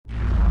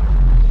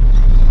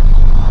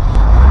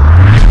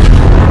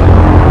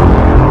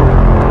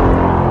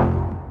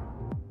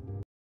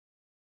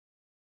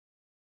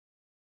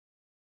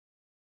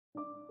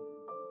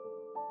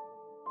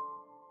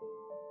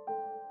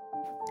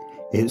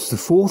It's the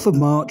 4th of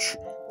March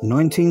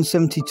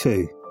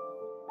 1972.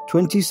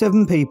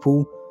 27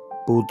 people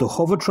board the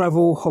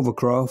hovertravel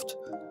hovercraft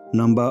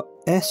number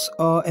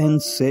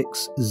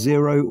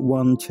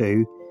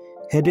SRN6012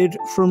 headed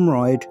from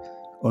Ryde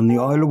on the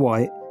Isle of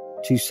Wight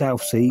to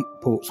Southsea,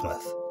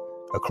 Portsmouth,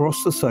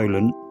 across the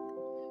Solent,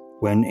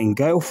 when in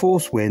gale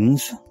force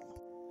winds,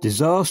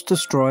 disaster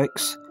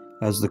strikes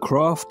as the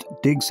craft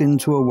digs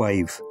into a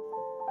wave,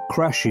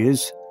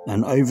 crashes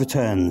and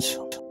overturns,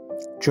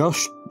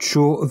 just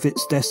short of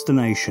its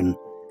destination,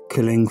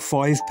 killing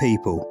 5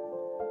 people.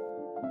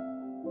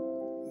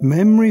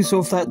 Memories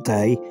of that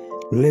day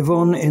live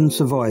on in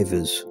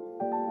survivors.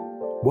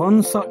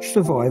 One such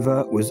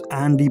survivor was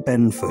Andy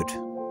Benford.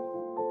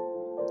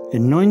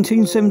 In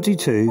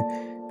 1972,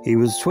 he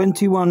was a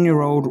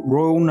 21-year-old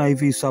Royal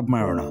Navy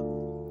submariner.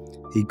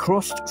 He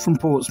crossed from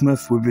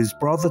Portsmouth with his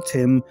brother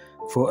Tim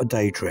for a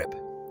day trip.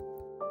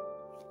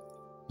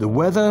 The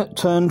weather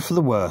turned for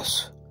the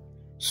worse,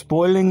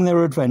 spoiling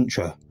their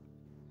adventure,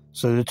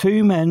 so the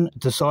two men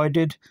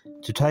decided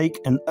to take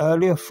an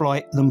earlier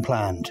flight than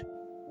planned.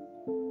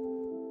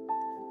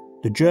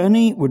 The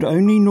journey would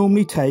only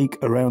normally take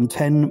around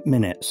 10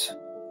 minutes,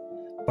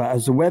 but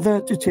as the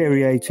weather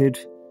deteriorated,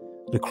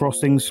 the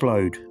crossing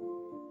slowed,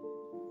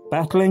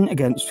 battling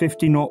against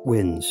 50-knot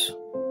winds.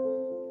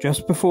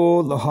 Just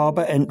before the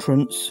harbour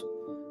entrance,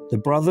 the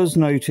brothers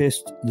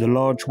noticed the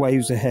large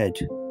waves ahead.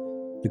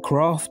 The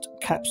craft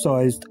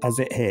capsized as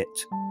it hit.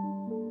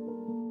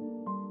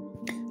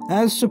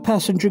 As the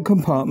passenger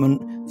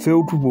compartment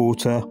filled with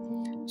water,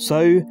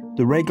 so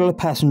the regular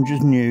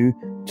passengers knew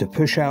to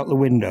push out the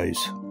windows.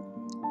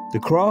 The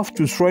craft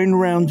was thrown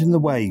around in the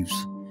waves,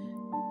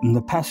 and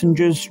the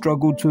passengers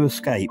struggled to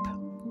escape.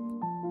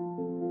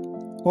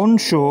 On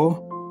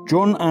shore,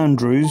 John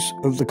Andrews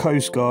of the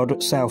Coast Guard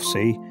at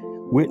Southsea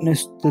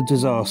witnessed the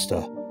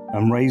disaster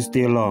and raised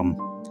the alarm.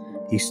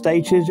 He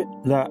stated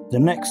that the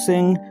next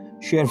thing,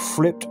 she had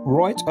flipped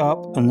right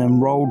up and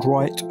then rolled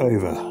right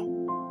over.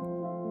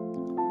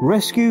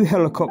 Rescue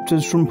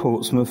helicopters from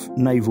Portsmouth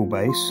Naval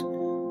Base,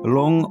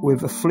 along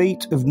with a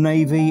fleet of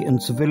Navy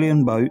and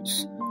civilian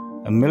boats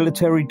and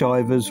military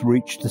divers,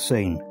 reached the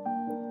scene.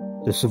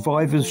 The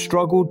survivors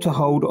struggled to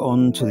hold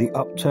on to the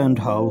upturned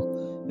hull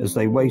as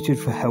they waited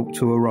for help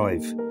to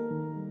arrive.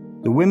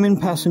 The women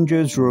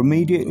passengers were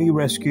immediately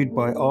rescued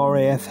by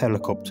RAF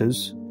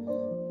helicopters.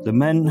 The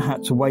men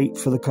had to wait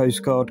for the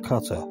Coast Guard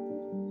cutter.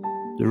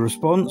 The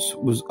response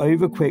was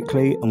over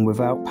quickly and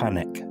without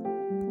panic.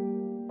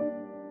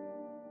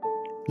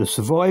 The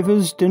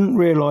survivors didn't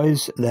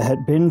realise there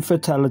had been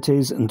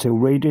fatalities until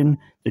reading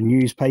the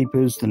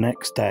newspapers the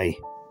next day.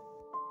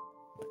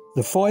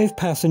 The 5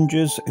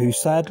 passengers who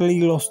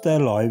sadly lost their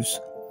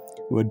lives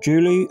were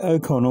Julie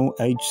O'Connell,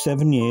 aged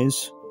 7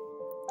 years,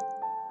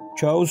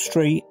 Charles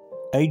Street,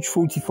 aged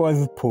 45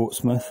 of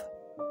Portsmouth,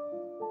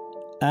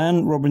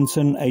 Anne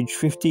Robinson, aged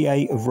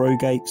 58 of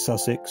Rogate,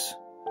 Sussex,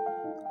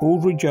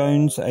 Audrey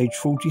Jones, aged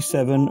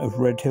 47 of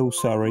Redhill,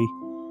 Surrey,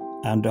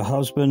 and her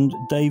husband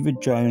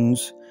David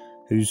Jones,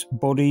 whose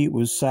body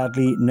was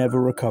sadly never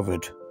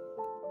recovered.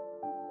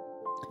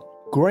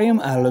 Graham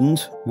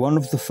Alland, one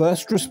of the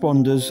first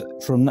responders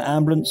from the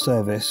ambulance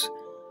service,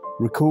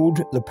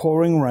 recalled the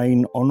pouring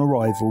rain on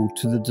arrival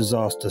to the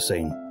disaster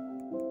scene.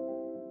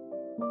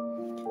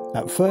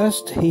 At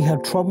first, he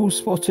had trouble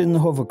spotting the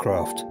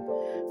hovercraft,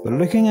 but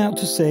looking out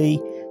to sea,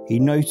 he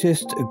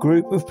noticed a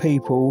group of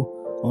people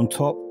on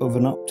top of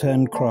an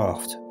upturned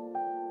craft.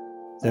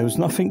 There was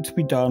nothing to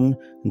be done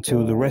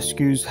until the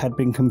rescues had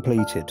been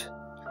completed.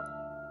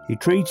 He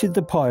treated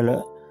the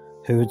pilot,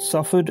 who had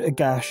suffered a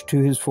gash to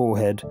his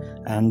forehead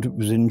and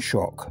was in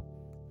shock.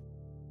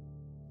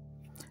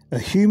 A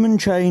human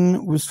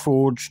chain was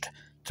forged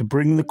to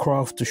bring the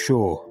craft to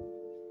shore.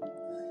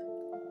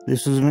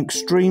 This was an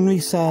extremely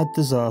sad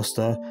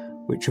disaster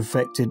which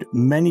affected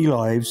many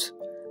lives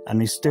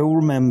and is still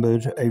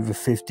remembered over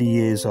 50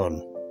 years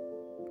on.